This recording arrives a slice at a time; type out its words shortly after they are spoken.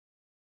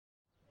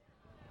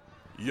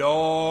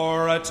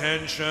Your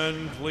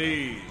attention,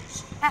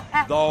 please.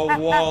 The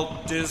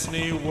Walt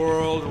Disney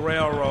World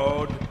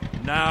Railroad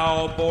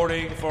now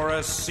boarding for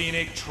a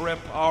scenic trip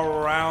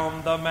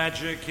around the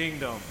Magic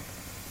Kingdom.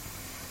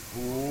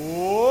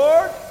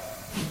 Board!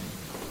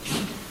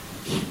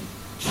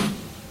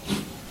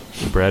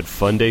 Brad,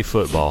 Funday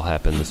Football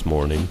happened this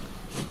morning,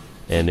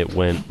 and it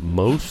went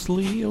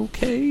mostly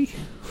okay.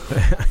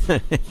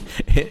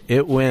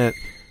 It went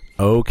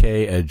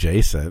okay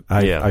adjacent.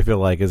 I feel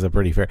like is a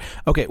pretty fair.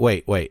 Okay,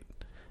 wait.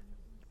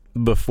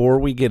 Before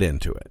we get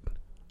into it,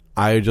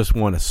 I just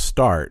want to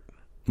start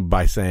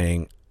by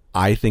saying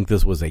I think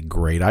this was a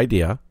great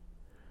idea.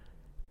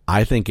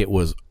 I think it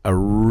was a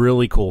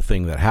really cool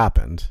thing that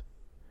happened.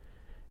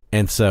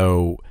 And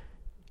so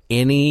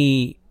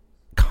any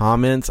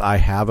comments I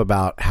have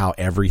about how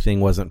everything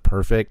wasn't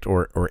perfect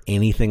or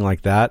anything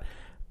like that,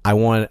 I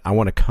want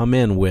to come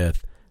in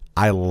with,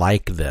 I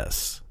like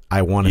this.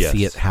 I want to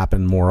see it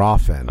happen more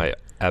often. I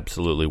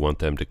absolutely want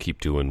them to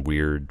keep doing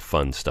weird,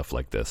 fun stuff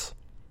like this.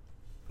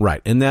 Right.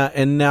 And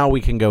now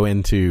we can go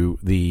into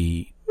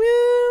the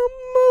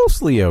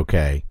mostly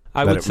okay.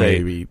 I would say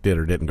maybe did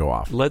or didn't go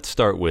off. Let's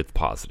start with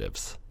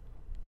positives.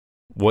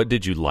 What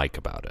did you like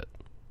about it?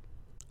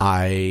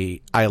 I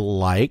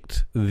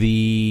liked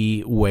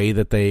the way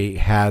that they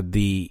had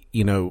the,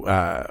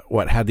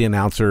 had the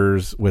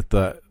announcers with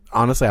the,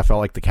 honestly, I felt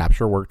like the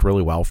capture worked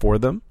really well for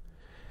them.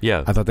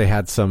 Yeah. I thought they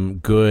had some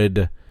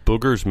good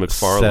Boogers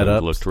McFarlane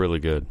setups. Looked really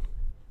good.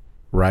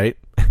 Right?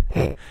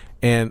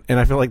 and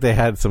I feel like they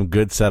had some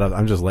good setups.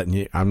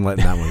 I'm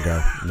letting that one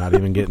go. I'm not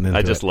even getting into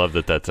it. I just love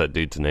that that's that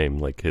dude's name,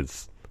 like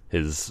his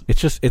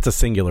it's a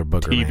singular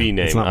booger TV name.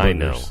 It's not I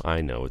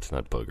know it's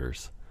not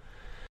boogers.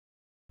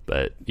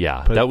 But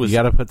yeah, you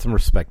got to put some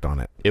respect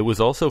on it. It was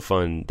also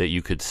fun that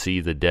you could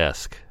see the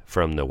desk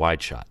from the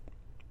wide shot.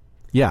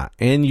 Yeah,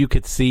 and you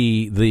could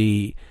see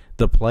the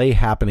play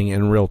happening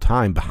in real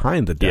time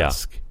behind the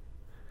desk.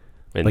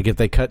 Yeah. Like if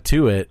they cut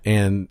to it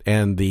and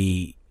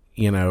the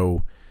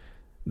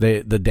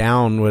the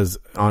down was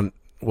on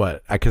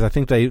what? Because I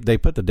think they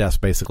put the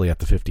desk basically at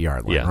the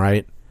 50-yard line,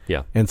 right?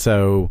 Yeah. And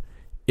so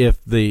if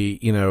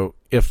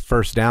if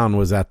first down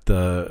was at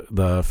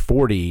the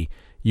 40,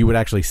 you would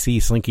actually see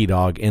Slinky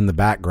Dog in the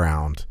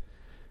background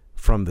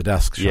from the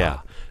desk shot.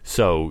 Yeah.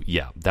 So,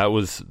 that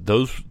was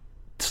those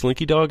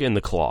Slinky Dog and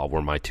the claw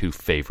were my two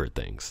favorite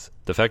things.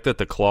 The fact that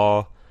the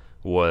claw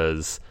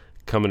was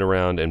coming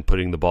around and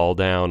putting the ball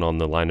down on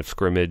the line of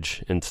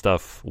scrimmage and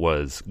stuff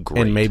was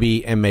great. And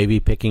maybe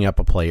picking up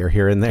a player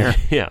here and there.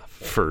 Yeah,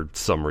 for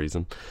some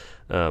reason.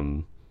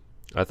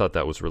 I thought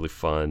that was really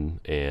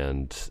fun.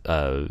 And,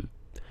 they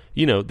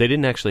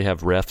didn't actually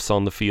have refs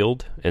on the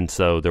field, and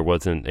so there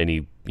wasn't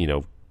any,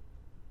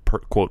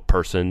 quote,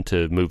 person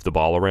to move the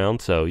ball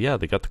around. So, yeah,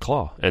 they got the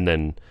claw. And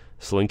then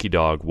Slinky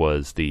Dog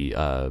was the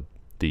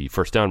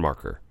first down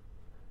marker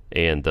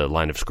and the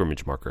line of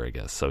scrimmage marker, I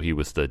guess. So he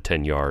was the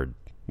 10-yard,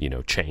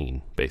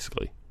 chain,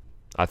 basically.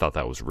 I thought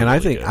that was really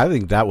good. And I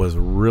think that was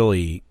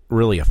really,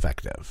 really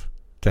effective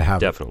to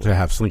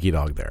have Slinky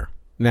Dog there.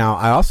 Now,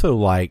 I also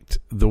liked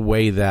the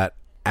way that,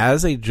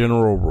 as a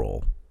general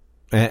rule,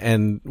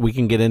 and we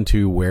can get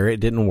into where it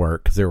didn't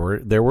work, because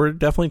there were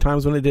definitely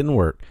times when it didn't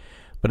work,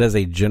 but as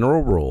a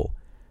general rule,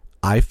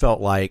 I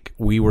felt like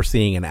we were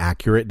seeing an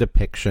accurate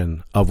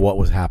depiction of what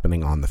was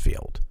happening on the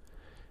field.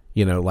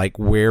 Like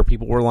where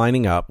people were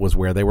lining up was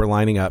where they were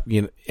lining up,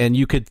 and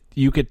you could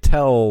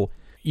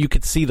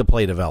see the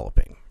play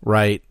developing,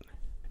 right?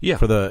 Yeah.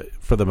 For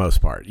the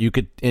most part, you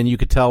could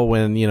tell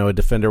when a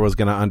defender was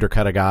going to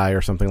undercut a guy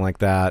or something like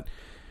that,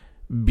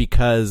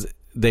 because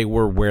they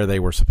were where they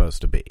were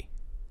supposed to be.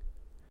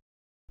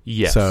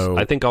 Yes, so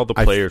I think all the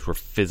players were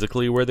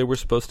physically where they were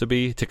supposed to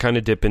be. To kind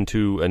of dip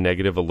into a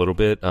negative a little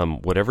bit,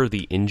 whatever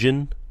the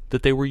engine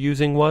that they were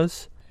using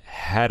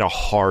had a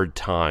hard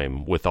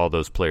time with all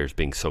those players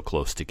being so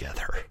close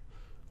together.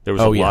 There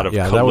was a lot of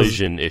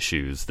collision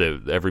issues.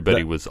 That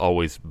everybody was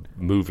always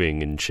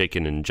moving and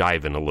shaking and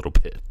jiving a little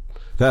bit.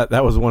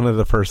 That was one of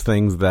the first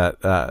things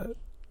that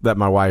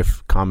my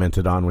wife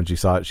commented on when she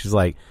saw it. She's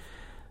like,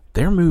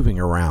 they're moving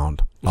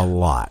around a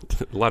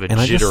lot. A lot of and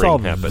jittering I just saw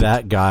happened.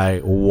 That guy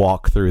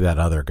walk through that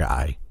other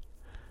guy.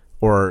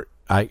 Or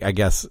I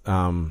guess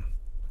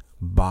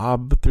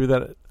Bob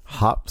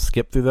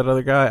skip through that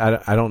other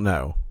guy. I don't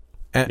know.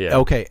 And,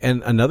 okay,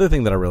 and another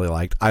thing that I really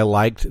liked, I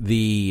liked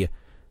the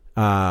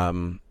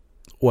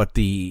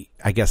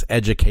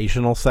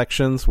educational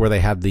sections where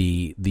they had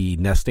the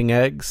nesting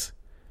eggs.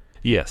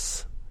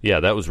 Yes. Yeah,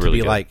 that was really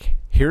good. Like,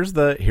 here's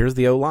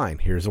the O-line,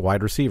 here's a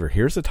wide receiver,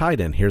 here's a tight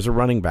end, here's a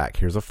running back,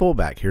 here's a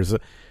fullback, here's a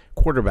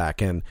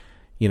quarterback, and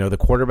the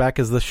quarterback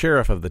is the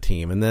sheriff of the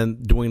team, and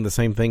then doing the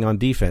same thing on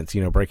defense,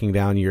 breaking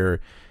down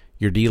your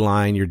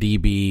D-line, your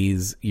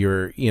DBs,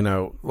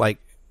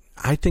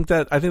 I think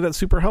that's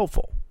super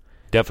helpful.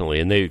 Definitely,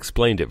 and they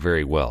explained it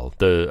very well.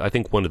 I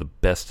think one of the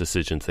best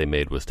decisions they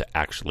made was to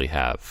actually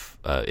have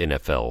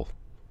NFL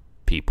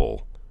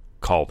people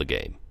call the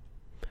game.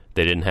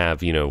 They didn't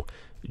have,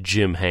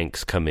 Jim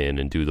Hanks come in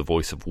and do the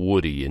voice of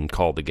Woody and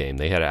call the game.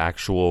 They had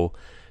actual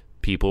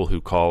people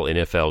who call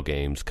NFL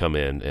games come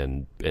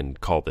in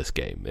and call this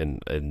game.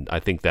 And I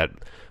think that,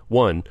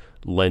 one,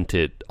 lent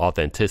it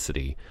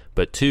authenticity,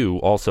 but two,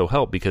 also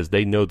helped because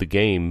they know the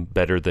game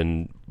better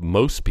than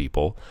most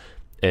people,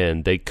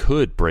 and they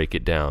could break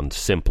it down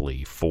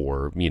simply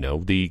for,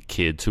 the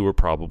kids who are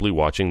probably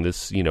watching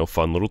this,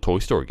 fun little Toy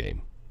Story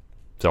game.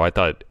 So I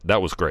thought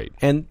that was great.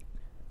 And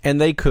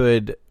they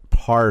could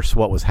parse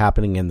what was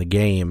happening in the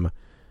game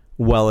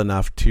well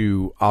enough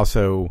to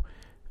also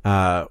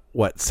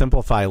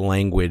simplify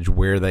language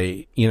where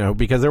they,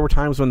 because there were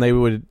times when they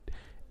would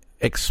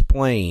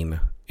explain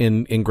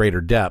in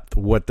greater depth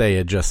what they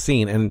had just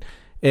seen, and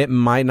it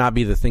might not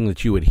be the thing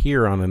that you would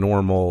hear on a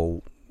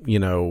normal,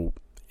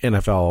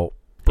 NFL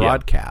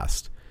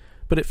broadcast,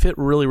 but it fit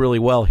really, really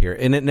well here,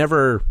 and it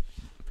never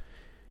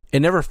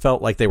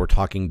felt like they were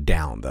talking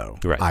down though,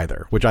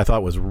 either, which I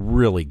thought was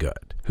really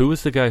good. Who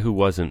was the guy who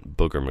wasn't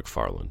Booger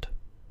McFarland?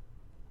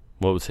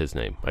 What was his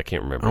name? I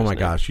can't remember. Oh my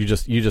gosh, you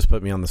just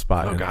put me on the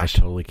spot, and I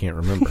totally can't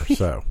remember.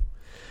 So,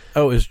 it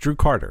was Drew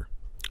Carter.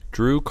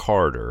 Drew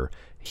Carter.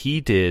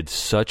 He did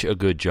such a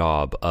good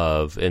job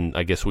of, and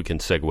I guess we can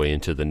segue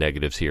into the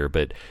negatives here,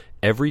 but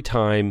every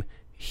time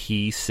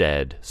he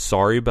said,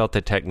 sorry about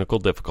the technical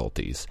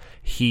difficulties,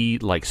 he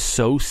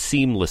so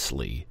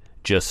seamlessly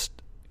just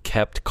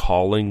kept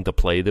calling the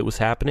play that was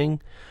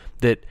happening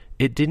that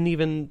it didn't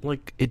even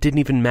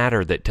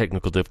matter that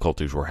technical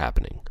difficulties were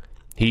happening.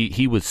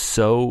 He was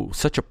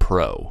such a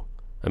pro.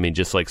 I mean,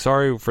 just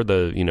sorry for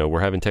the,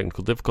 we're having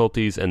technical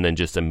difficulties, and then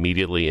just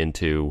immediately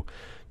into,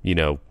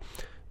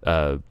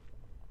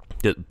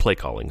 play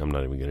calling. I'm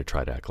not even going to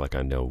try to act like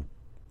I know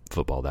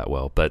football that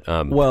well, but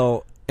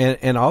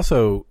and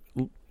also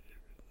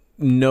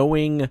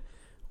knowing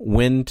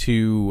when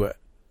to,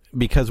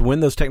 because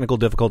when those technical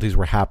difficulties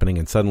were happening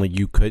and suddenly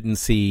you couldn't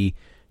see,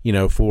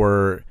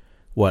 for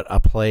a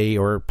play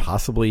or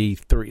possibly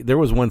three. There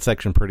was one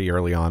section pretty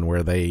early on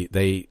where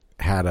they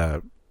had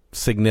a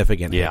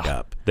significant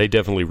hiccup. They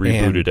definitely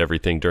rebooted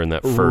everything during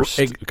that first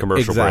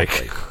commercial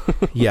break.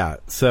 Yeah.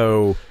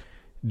 So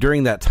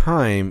during that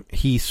time,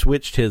 he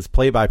switched his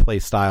play-by-play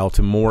style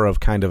to more of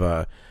kind of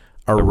a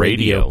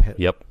radio.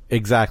 Yep.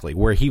 Exactly.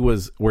 Where he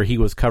was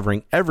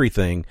covering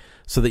everything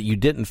so that you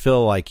didn't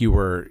feel like you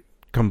were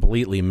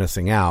completely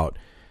missing out,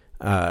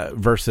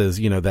 versus,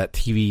 that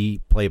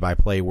TV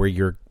play-by-play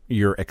where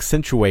you're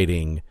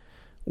accentuating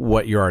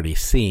what you're already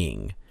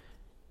seeing.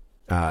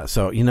 I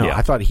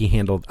thought he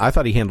handled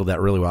that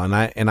really well,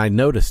 and I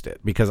noticed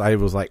it because I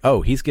was like,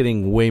 oh, he's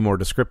getting way more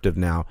descriptive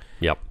now.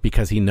 Yep.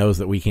 Because he knows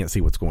that we can't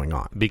see what's going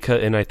on.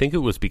 And I think it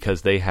was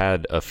because they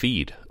had a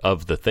feed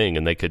of the thing,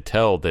 and they could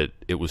tell that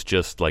it was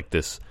just like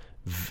this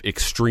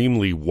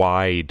extremely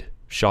wide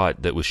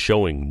shot that was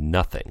showing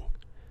nothing,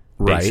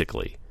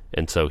 basically. Right.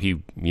 And so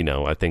he,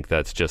 I think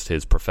that's just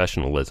his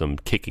professionalism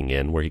kicking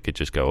in, where he could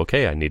just go,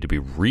 okay, I need to be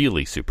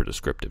really super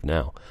descriptive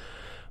now.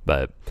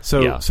 But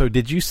so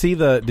did you see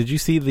the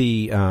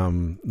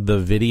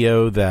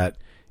video that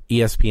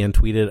ESPN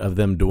tweeted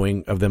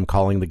of them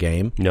calling the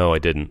game? No, I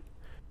didn't.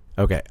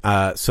 Okay.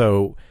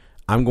 So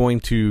we're going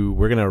to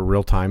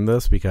real time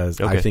this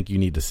because I think you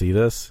need to see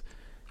this.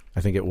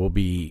 I think it will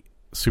be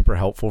super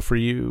helpful for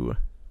you.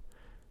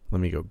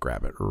 Let me go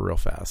grab it real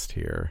fast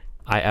here.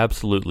 I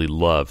absolutely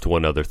loved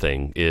one other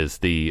thing is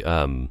the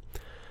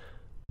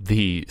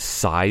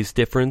size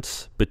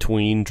difference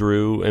between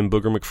Drew and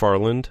Booger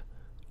McFarland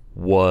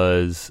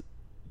was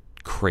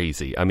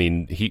crazy. I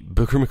mean,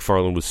 Booger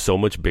McFarland was so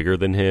much bigger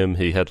than him.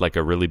 He had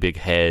a really big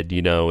head,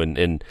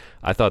 and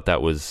I thought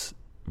that was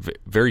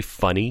very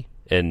funny,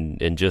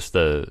 and just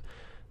the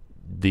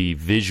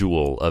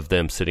visual of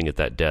them sitting at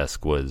that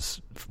desk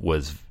was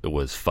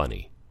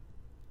funny.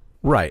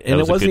 Right, and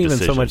it wasn't even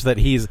so much that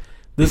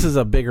this is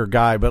a bigger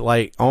guy,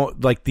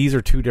 but these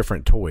are two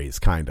different toys,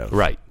 kind of.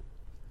 Right.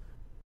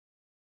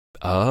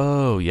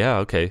 Oh, yeah,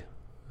 okay.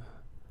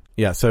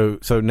 Yeah, so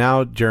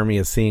now Jeremy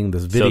is seeing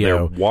this video. So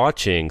they're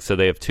watching, so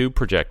they have two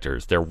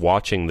projectors. They're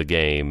watching the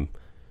game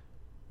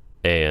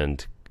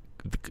and,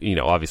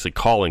 obviously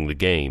calling the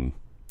game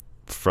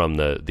from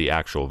the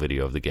actual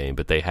video of the game,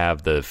 but they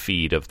have the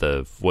feed of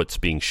what's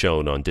being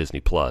shown on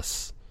Disney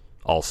Plus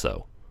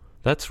also.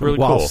 That's really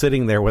cool. While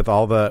sitting there with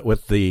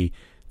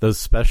those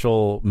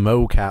special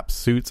mocap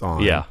suits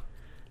on. Yeah.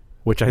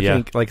 Which I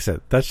think, like I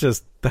said,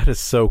 that is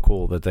so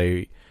cool that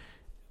they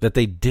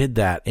did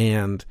that,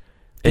 and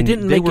they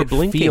didn't make it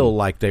feel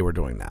like they were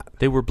doing that.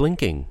 They were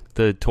blinking.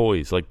 The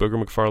toys, like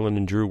Booger McFarland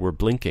and Drew, were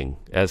blinking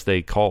as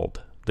they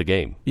called the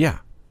game. Yeah.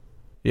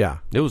 Yeah.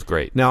 It was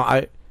great.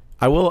 Now,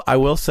 I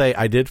will say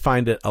I did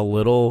find it a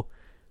little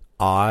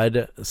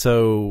odd.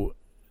 So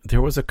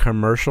there was a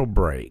commercial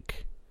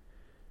break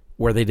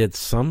where they did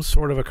some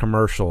sort of a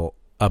commercial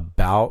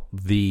about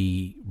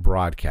the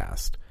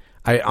broadcast.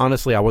 I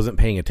wasn't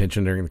paying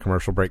attention during the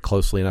commercial break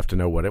closely enough to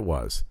know what it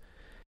was.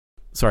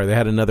 Sorry, they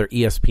had another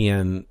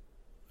ESPN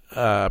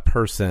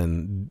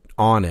person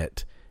on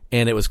it,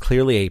 and it was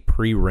clearly a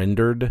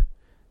pre-rendered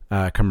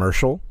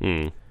commercial.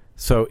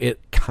 So it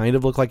kind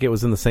of looked like it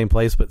was in the same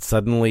place, but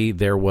suddenly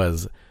there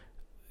was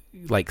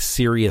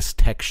serious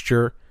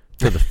texture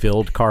to the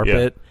filled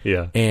carpet.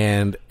 Yeah.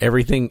 And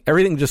everything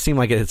just seemed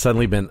like it had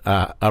suddenly been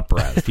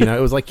up-resed. It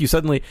was like it's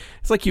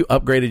like you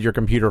upgraded your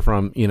computer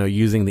from,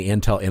 using the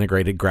Intel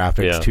integrated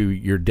graphics to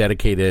your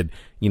dedicated,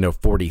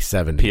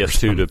 4070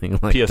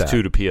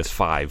 PS2 to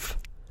PS5.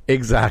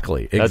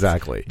 Exactly.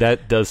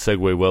 That does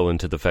segue well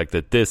into the fact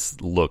that this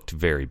looked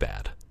very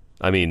bad.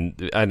 I mean,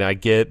 and I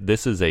get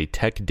this is a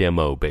tech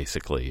demo,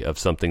 basically, of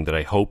something that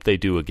I hope they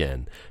do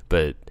again,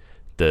 but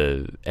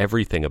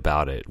everything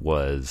about it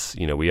was,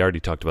 we already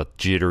talked about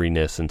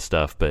jitteriness and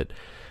stuff, but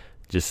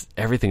just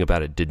everything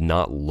about it did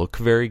not look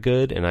very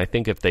good, and I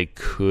think if they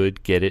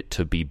could get it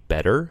to be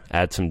better,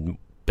 add some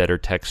better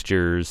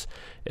textures,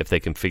 if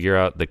they can figure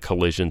out the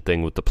collision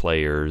thing with the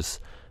players,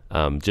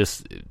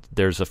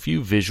 there's a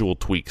few visual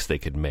tweaks they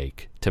could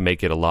make to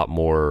make it a lot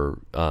more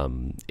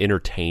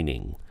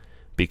entertaining.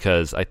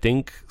 Because I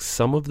think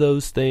some of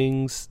those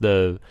things,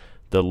 the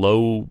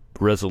low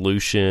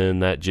resolution,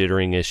 that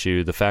jittering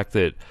issue, the fact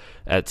that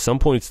at some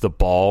points the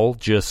ball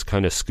just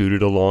kind of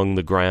scooted along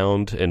the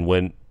ground and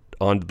went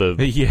onto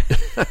the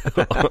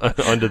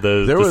onto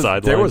the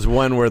sideline. There was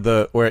one where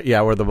the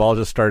ball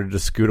just started to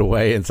scoot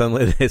away, and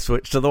suddenly they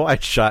switched to the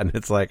wide shot, and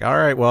it's like, all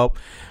right, well,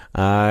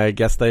 I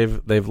guess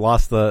they've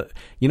lost the.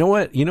 You know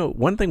what?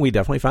 One thing we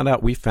definitely found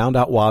out. We found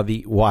out why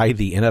the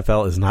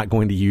NFL is not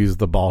going to use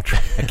the ball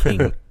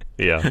tracking.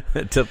 Yeah,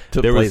 to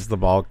place the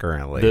ball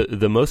currently.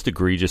 The most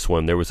egregious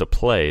one, there was a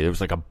play. There was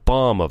like a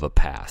bomb of a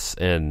pass,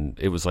 and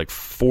it was like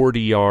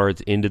 40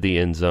 yards into the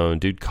end zone.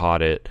 Dude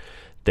caught it.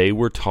 They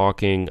were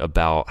talking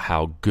about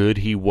how good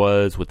he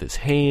was with his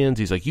hands.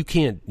 He's like,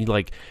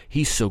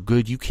 he's so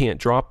good, you can't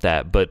drop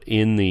that. But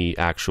in the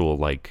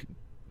actual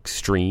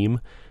stream,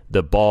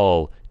 the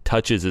ball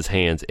touches his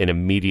hands and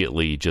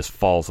immediately just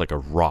falls like a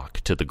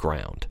rock to the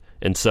ground.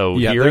 And so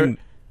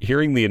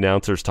hearing the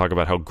announcers talk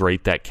about how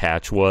great that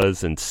catch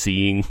was and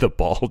seeing the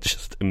ball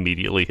just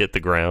immediately hit the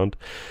ground,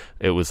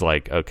 it was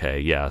like, okay,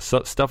 yeah,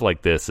 stuff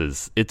like this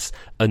it's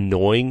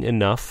annoying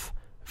enough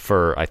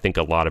for, I think,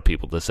 a lot of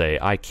people to say,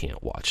 I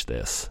can't watch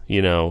this,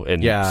 and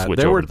switch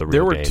over to the real game.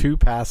 There were two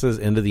passes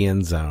into the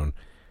end zone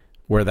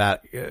where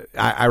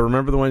I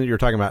remember the one that you were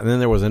talking about, and then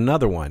there was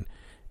another one.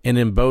 And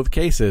in both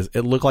cases,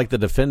 it looked like the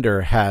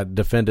defender had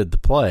defended the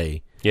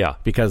play. Yeah.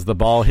 Because the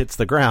ball hits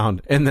the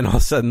ground, and then all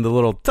of a sudden the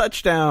little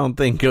touchdown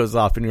thing goes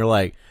off, and you're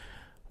like,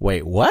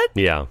 wait, what?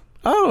 Yeah.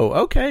 Oh,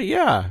 okay,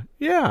 yeah.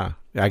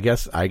 I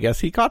guess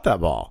he caught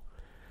that ball.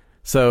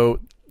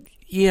 So,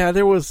 yeah,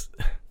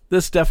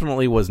 this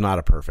definitely was not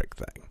a perfect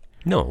thing.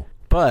 No.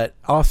 But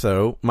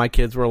also, my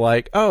kids were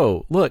like,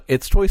 oh, look,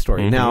 it's Toy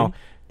Story. Mm-hmm. Now,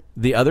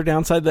 the other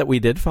downside that we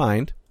did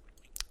find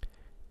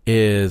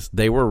is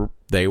they were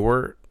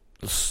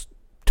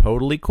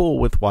totally cool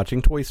with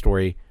watching Toy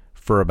Story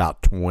for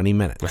about 20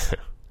 minutes.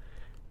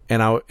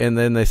 and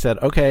then they said,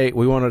 okay,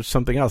 we wanted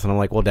something else. And I'm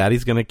like, well,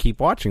 Daddy's going to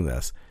keep watching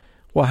this.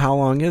 Well, how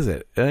long is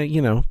it?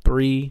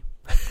 3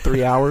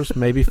 hours,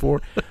 maybe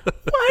 4.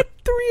 What?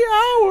 3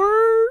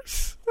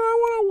 hours? I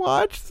want to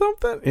watch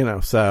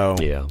something, so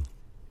yeah,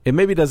 it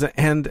maybe doesn't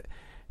end.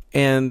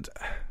 And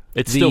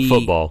it's still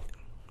football.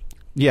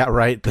 Yeah,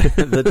 right.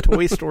 The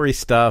Toy Story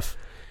stuff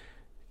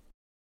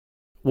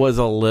was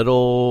a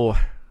little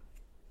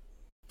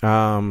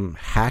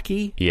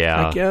hacky.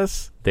 Yeah, I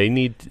guess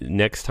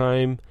next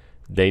time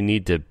they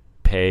need to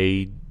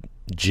pay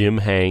Jim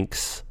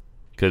Hanks,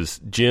 because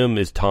Jim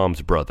is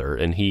Tom's brother,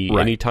 and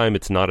anytime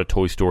it's not a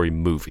Toy Story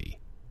movie,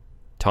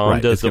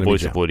 Tom does the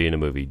voice of Woody in a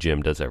movie,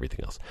 Jim does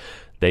everything else.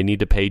 They need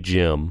to pay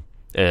Jim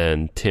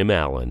and Tim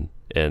Allen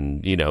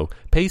and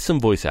pay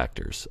some voice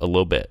actors a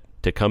little bit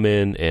to come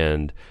in,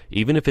 and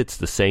even if it's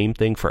the same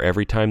thing for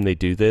every time they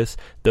do this,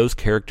 those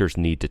characters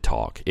need to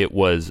talk. It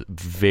was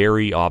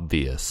very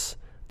obvious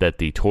that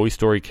the Toy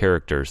Story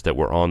characters that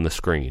were on the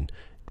screen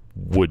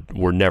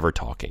were never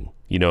talking,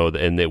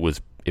 and it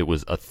was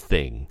a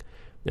thing.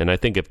 And I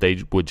think if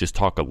they would just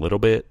talk a little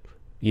bit,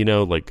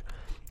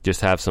 just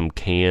have some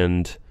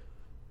canned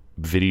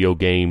video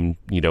game,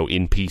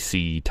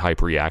 NPC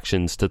type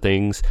reactions to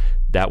things,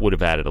 that would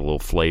have added a little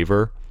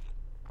flavor.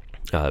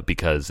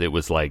 Because it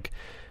was like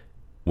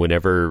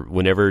whenever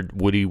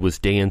Woody was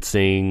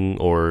dancing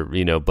or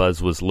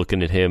Buzz was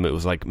looking at him, it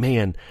was like,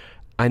 man,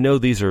 I know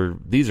these are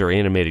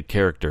animated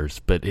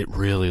characters, but it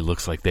really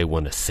looks like they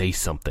want to say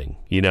something.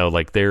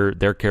 Like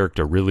their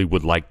character really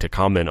would like to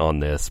comment on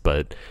this,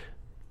 but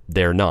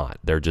they're not.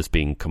 They're just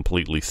being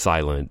completely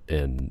silent,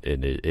 and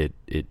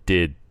it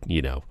did,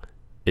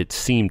 it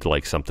seemed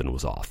like something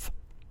was off.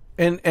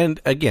 And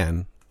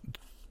again,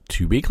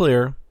 to be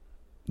clear,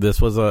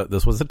 this was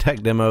a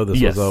tech demo. This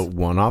was a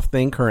one-off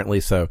thing currently,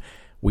 so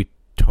we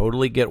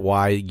totally get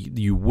why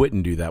you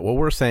wouldn't do that. What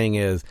we're saying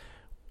is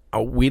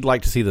we'd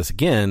like to see this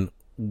again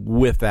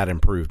with that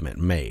improvement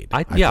made.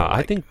 I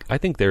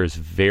think there's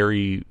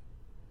very,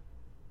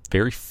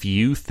 very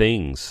few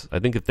things. I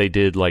think if they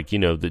did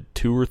the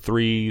 2 or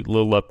 3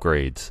 little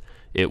upgrades,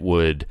 it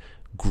would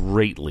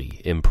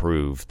greatly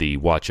improve the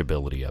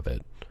watchability of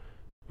it.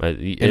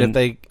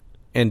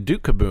 And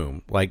Duke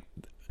Kaboom,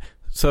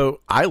 so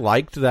I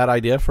liked that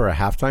idea for a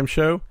halftime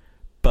show,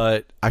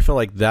 But I feel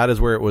like that is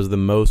where it was the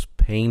most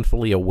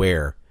painfully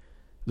aware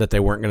that they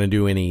weren't going to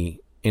do any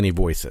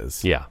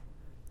voices. Yeah.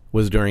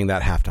 Was during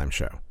that halftime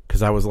show.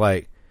 Because I was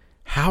like,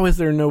 how is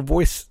there no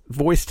voice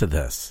to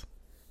this?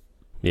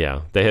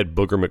 Yeah. They had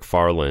Booger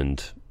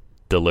McFarland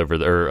deliver,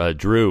 or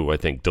Drew, I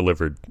think,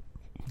 delivered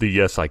the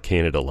Yes, I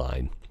Canada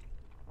line.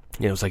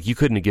 It was like, you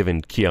couldn't have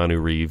given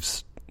Keanu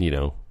Reeves,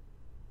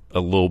 a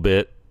little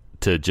bit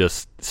to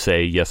just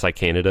say Yes, I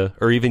Canada,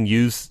 or even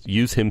use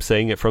him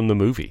saying it from the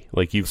movie.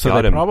 Like, you've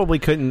got him. Probably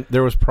couldn't.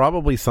 There was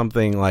probably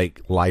something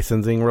like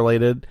licensing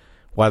related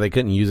why they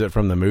couldn't use it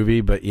from the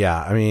movie. But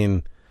yeah, I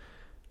mean,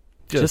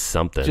 just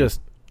something.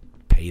 Just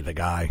pay the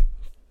guy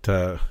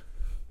to.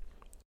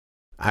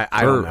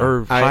 I don't know.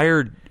 Or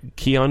hired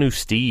Keanu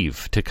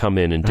Steve to come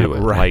in and do it.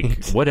 Right.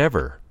 Like,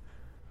 whatever.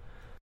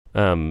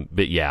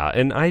 But yeah,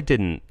 and I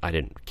didn't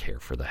care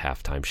for the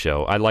halftime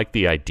show. I liked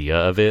the idea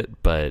of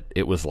it, but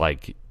it was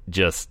like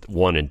just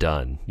one and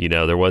done.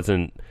 There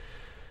wasn't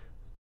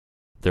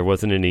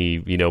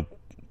any,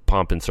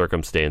 pomp and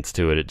circumstance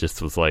to it. It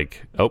just was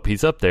like, oh,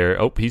 he's up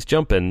there. Oh, he's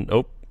jumping.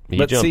 Oh,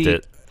 he jumped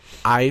it.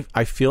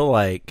 I feel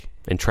like,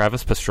 and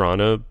Travis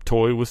Pastrana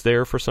toy was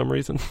there for some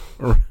reason.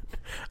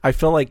 I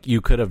feel like you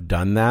could have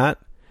done that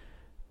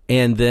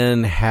and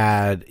then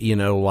had,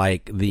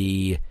 like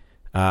the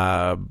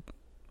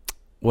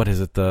what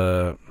is it?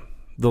 The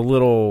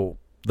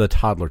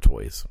toddler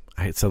toys.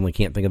 I suddenly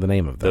can't think of the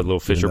name of them. The little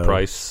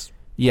Fisher-Price.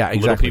 Yeah,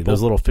 exactly.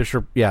 Those little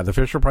the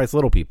Fisher-Price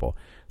little people.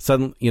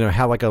 Suddenly,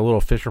 have like a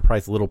little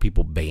Fisher-Price little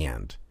people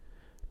band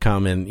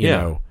come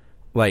and,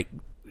 like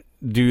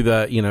do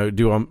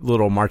do a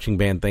little marching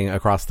band thing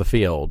across the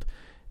field.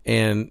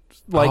 And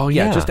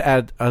just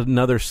add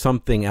another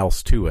something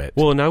else to it.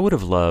 Well, and I would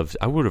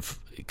have,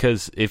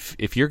 because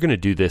if you're going to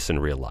do this in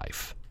real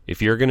life, if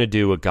you're going to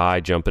do a guy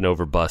jumping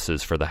over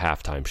buses for the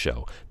halftime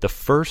show, the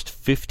first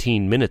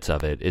 15 minutes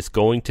of it is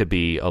going to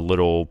be a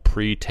little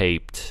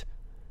pre-taped,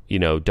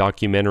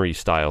 documentary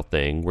style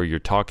thing where you're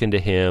talking to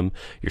him,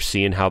 you're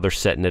seeing how they're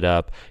setting it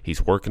up,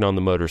 he's working on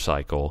the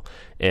motorcycle,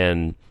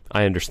 and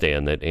I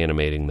understand that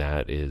animating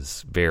that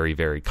is very,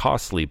 very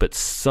costly, but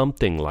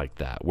something like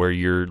that where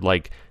you're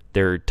like,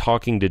 they're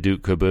talking to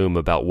Duke Kaboom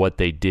about what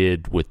they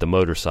did with the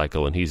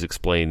motorcycle, and he's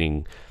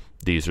explaining,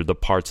 these are the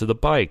parts of the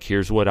bike.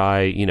 Here's what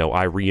I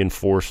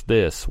reinforced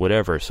this,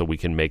 whatever, so we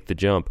can make the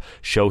jump.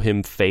 Show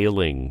him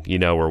failing,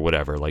 or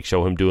whatever. Like,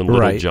 show him doing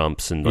little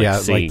jumps and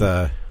seeing.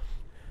 Like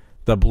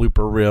the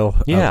blooper reel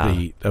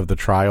of the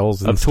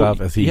trials and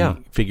stuff as he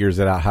figures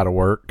it out how to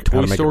work. Toy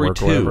how to make Story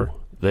it work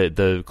 2.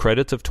 The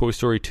credits of Toy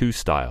Story 2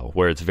 style,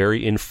 where it's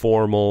very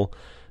informal,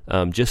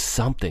 just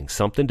something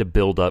to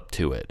build up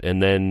to it.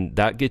 And then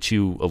that gets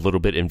you a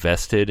little bit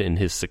invested in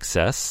his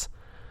success.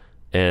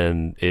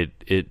 And it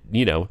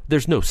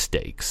there's no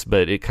stakes,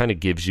 but it kind of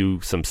gives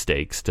you some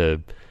stakes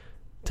to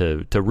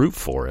root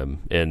for him.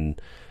 And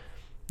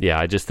yeah,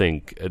 I just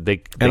think they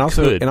could.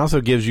 And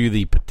also gives you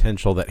the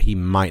potential that he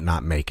might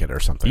not make it or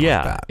something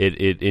like that.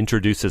 It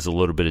introduces a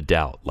little bit of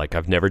doubt. Like,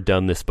 I've never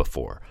done this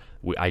before.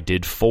 I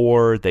did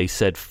 4, they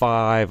said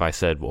 5, I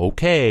said,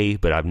 okay,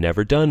 but I've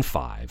never done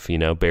 5,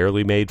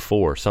 barely made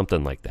 4,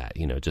 something like that,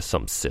 just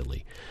something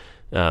silly.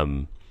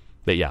 But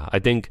yeah, I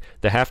think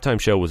the halftime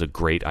show was a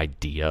great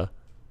idea.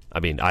 I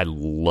mean, I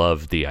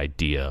love the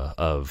idea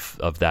of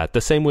that,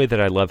 the same way that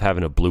I love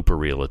having a blooper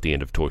reel at the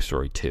end of Toy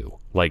Story 2.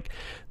 Like,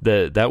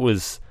 that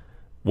was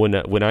when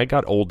I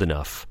got old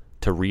enough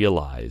to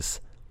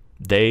realize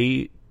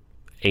they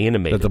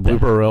animated that the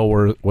blooper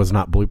reel was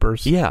not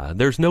bloopers. Yeah,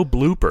 there's no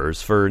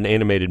bloopers for an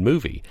animated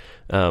movie,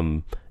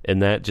 and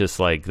that just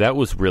that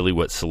was really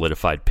what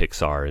solidified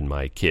Pixar in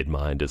my kid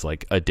mind as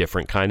like a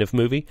different kind of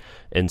movie.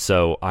 And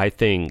so I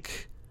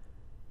think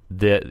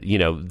that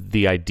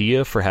the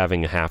idea for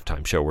having a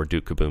halftime show where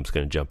Duke Kaboom's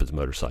going to jump his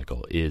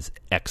motorcycle is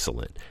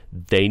excellent.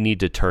 They need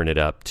to turn it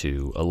up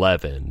to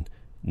 11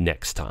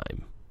 next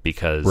time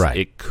because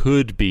it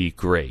could be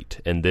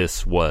great, and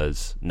this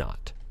was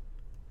not.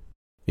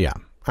 Yeah.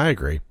 I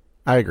agree.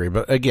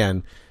 But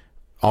again,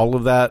 all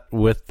of that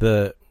with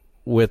the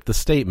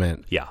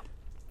statement. Yeah.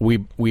 We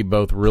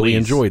both really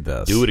enjoyed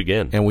this. Do it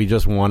again. And we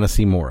just want to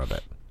see more of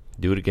it.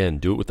 Do it again.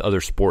 Do it with other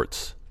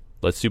sports.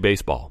 Let's do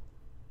baseball.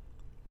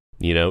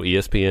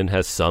 ESPN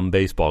has some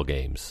baseball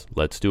games.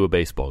 Let's do a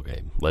baseball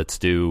game. Let's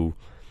do,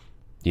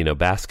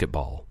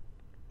 basketball.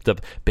 The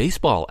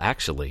baseball,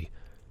 actually,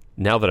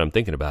 now that I'm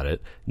thinking about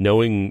it,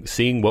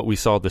 seeing what we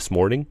saw this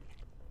morning,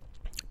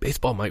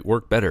 baseball might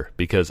work better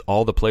because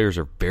all the players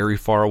are very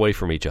far away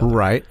from each other.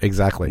 Right,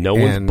 exactly. No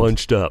one's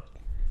bunched up.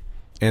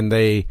 And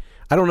I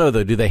don't know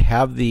though, do they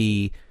have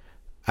because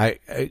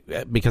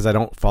I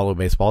don't follow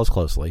baseball as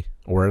closely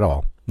or at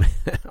all,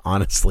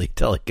 honestly,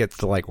 till it gets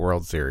to like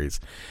World Series.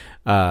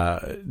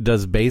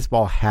 Does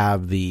baseball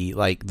have the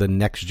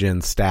next gen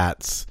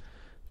stats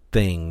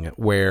thing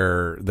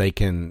where they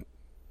can,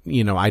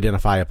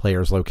 identify a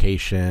player's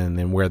location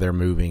and where they're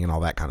moving and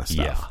all that kind of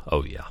stuff? Yeah.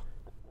 Oh yeah.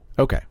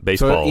 Okay.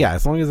 Baseball. So, yeah,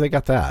 as long as they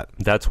got that.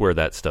 That's where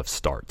that stuff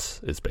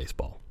starts, is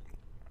baseball.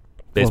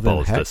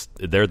 Baseball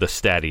they're the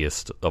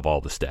stattiest of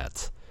all the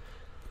stats.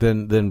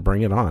 then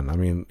bring it on. I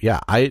mean, yeah,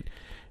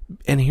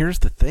 and here's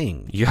the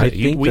thing.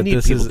 We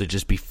need people to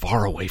just be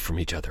far away from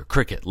each other.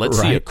 Cricket. Let's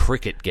see a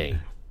cricket game.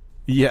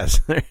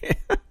 Yes.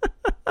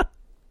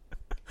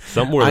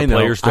 Somewhere the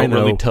players don't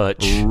really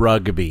touch.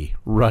 Rugby.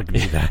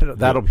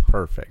 That'll be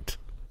perfect.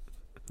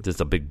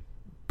 Just a big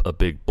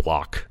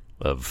block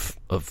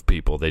of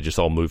people. They just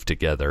all move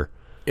together.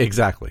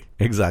 Exactly.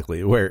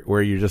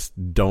 Where you just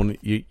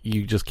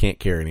you just can't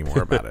care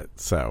anymore about it.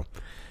 So,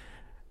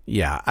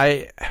 yeah,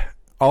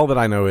 all that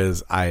I know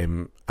is I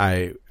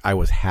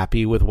was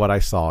happy with what I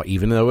saw,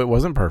 even though it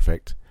wasn't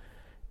perfect,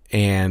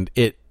 and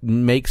it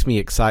makes me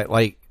excited.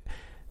 Like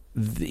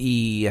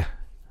the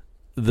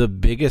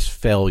biggest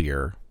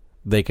failure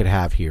they could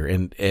have here,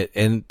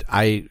 and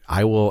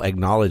I will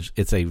acknowledge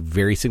it's a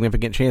very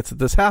significant chance that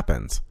this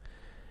happens,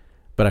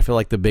 but I feel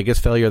like the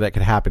biggest failure that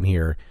could happen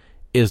here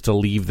is to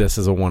leave this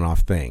as a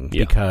one-off thing,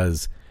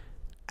 because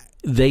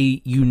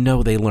they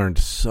learned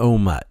so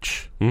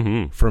much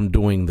from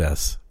doing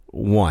this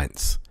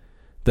once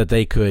that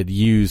they could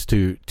use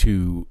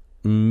to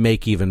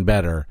make even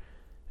better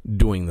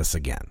doing this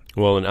again.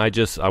 Well, and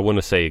I want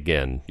to say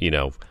again,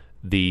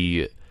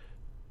 the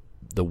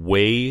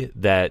way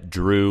that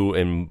Drew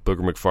and Booger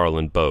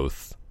McFarland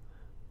both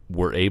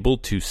were able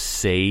to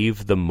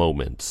save the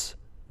moments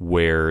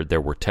where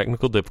there were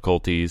technical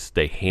difficulties,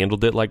 they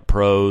handled it like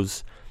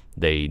pros.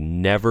 They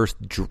never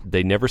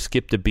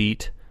skipped a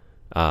beat.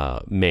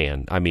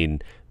 Man, I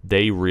mean,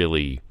 they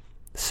really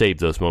saved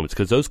those moments,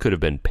 because those could have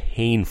been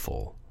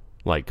painful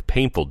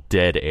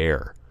dead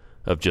air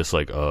of just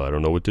like, oh, I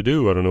don't know what to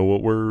do. I don't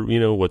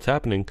know what's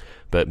happening.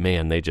 But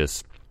man, they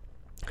just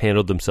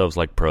handled themselves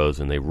like pros,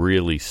 and they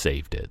really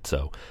saved it.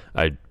 So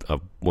I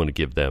want to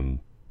give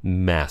them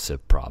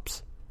massive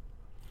props.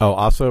 Oh,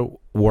 also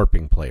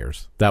warping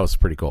players. That was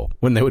pretty cool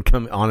when they would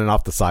come on and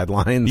off the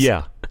sidelines.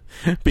 Yeah.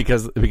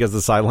 because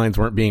the sidelines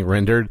weren't being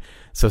rendered,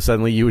 so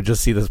suddenly you would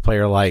just see this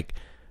player like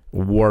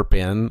warp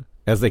in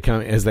as they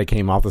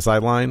came off the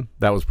sideline.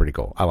 That was pretty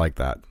cool. I like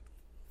that.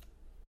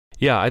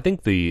 Yeah, I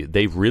think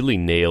they really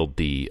nailed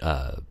the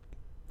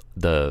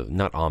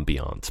not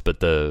ambiance,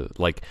 but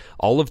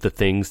all of the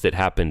things that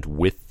happened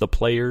with the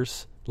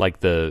players,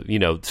 like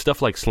the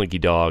stuff like Slinky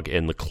Dog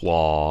and the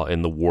claw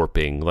and the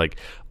warping, like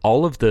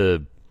all of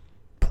the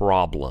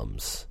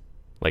problems.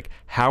 Like,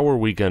 how are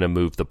we going to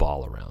move the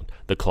ball around?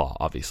 The claw,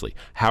 obviously.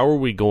 How are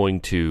we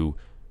going to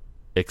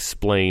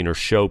explain or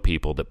show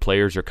people that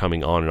players are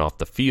coming on and off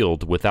the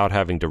field without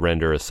having to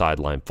render a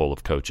sideline full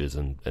of coaches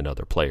and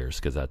other players,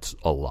 because that's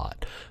a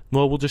lot?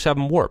 Well, we'll just have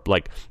them warp.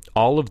 Like,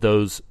 all of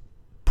those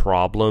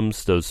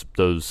problems, those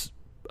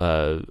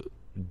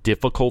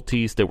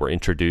difficulties that were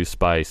introduced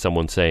by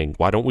someone saying,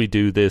 why don't we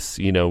do this,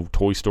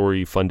 Toy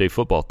Story Funday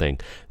Football thing?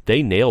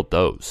 They nailed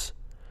those.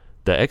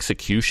 The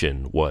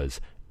execution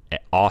was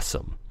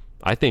awesome.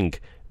 I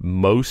think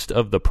most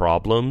of the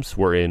problems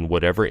were in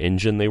whatever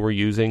engine they were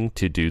using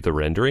to do the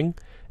rendering,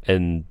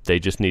 and they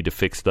just need to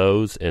fix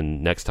those,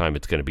 and next time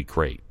it's going to be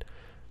great.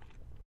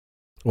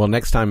 Well,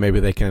 next time maybe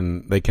they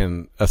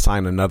can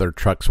assign another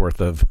truck's worth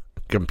of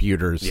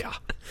computers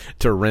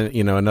to rent,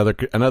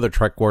 another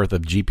truck worth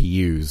of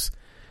GPUs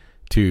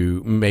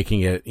to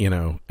making it,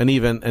 an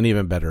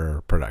even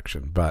better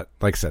production. But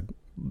like I said,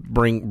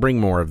 bring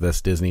more of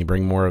this, Disney,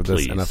 bring more of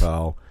this. Please.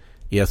 NFL,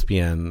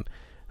 ESPN,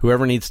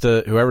 whoever needs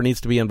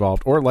to be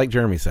involved, or like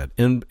Jeremy said,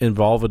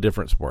 involve a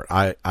different sport.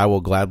 I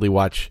will gladly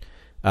watch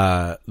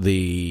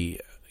the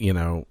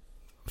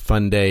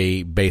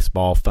Funday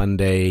baseball,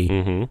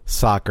 Funday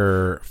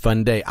soccer,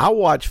 Funday. I'll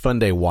watch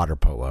Funday water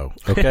polo.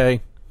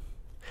 Okay.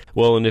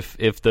 Well, and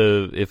if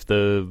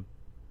the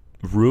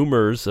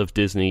rumors of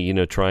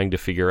Disney, trying to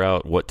figure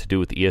out what to do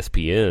with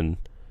ESPN,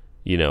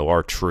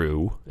 are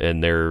true,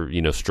 and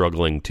they're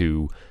struggling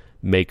to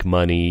make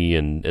money,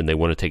 and they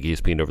want to take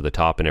ESPN over the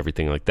top and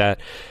everything like that.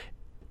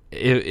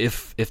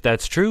 If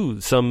that's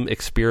true, some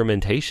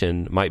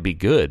experimentation might be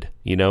good.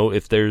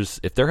 If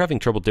they're having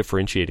trouble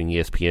differentiating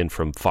ESPN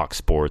from Fox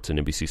Sports and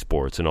NBC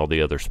Sports and all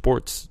the other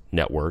sports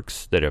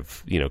networks that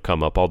have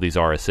come up, all these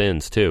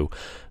RSNs too,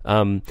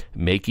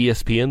 make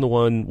ESPN the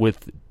one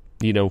with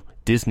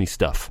Disney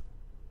stuff.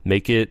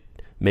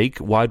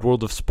 Make Wide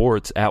World of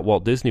Sports at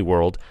Walt Disney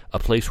World a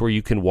place where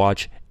you can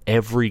watch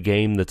every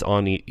game that's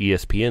on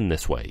ESPN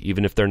this way,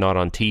 even if they're not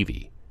on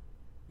TV.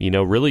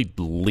 Really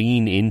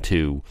lean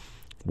into,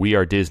 we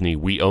are Disney,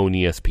 we own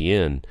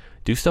ESPN.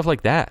 Do stuff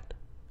like that.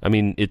 I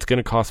mean, it's going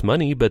to cost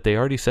money, but they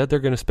already said they're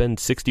going to spend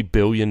 $60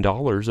 billion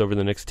over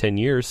the next 10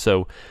 years,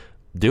 so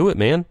do it,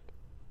 man.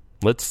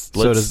 Let's.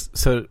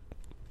 So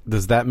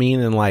does that mean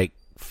in like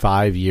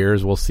 5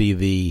 years we'll see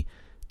the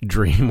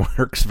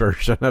DreamWorks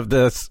version of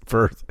this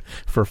for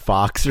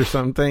Fox or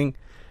something?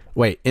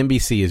 Wait,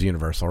 NBC is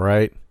Universal,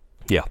 right?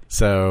 Yeah.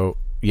 So,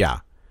 yeah.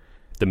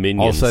 The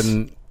Minions. All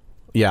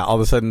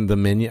of a sudden the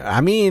Minions. I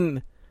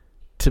mean,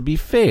 to be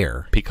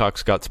fair,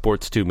 Peacock's got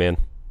sports too, man.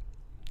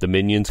 The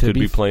Minions could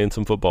be playing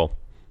some football.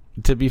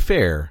 To be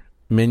fair,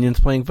 Minions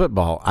playing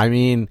football. I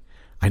mean,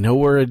 I know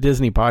we're a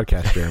Disney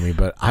podcast, Jeremy,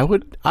 but I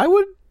would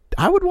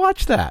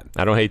watch that.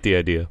 I don't hate the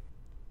idea.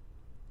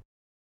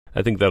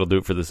 I think that'll do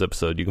it for this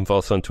episode. You can follow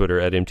us on Twitter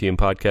at MTM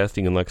Podcast.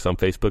 You can like us on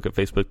Facebook at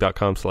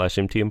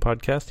facebook.com/MTM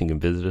Podcast. You can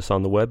visit us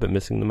on the web at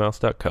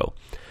missingthemouse.co.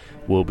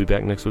 We'll be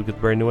back next week with a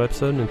brand new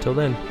episode. And until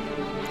then,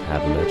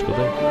 have a magical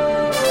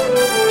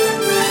day.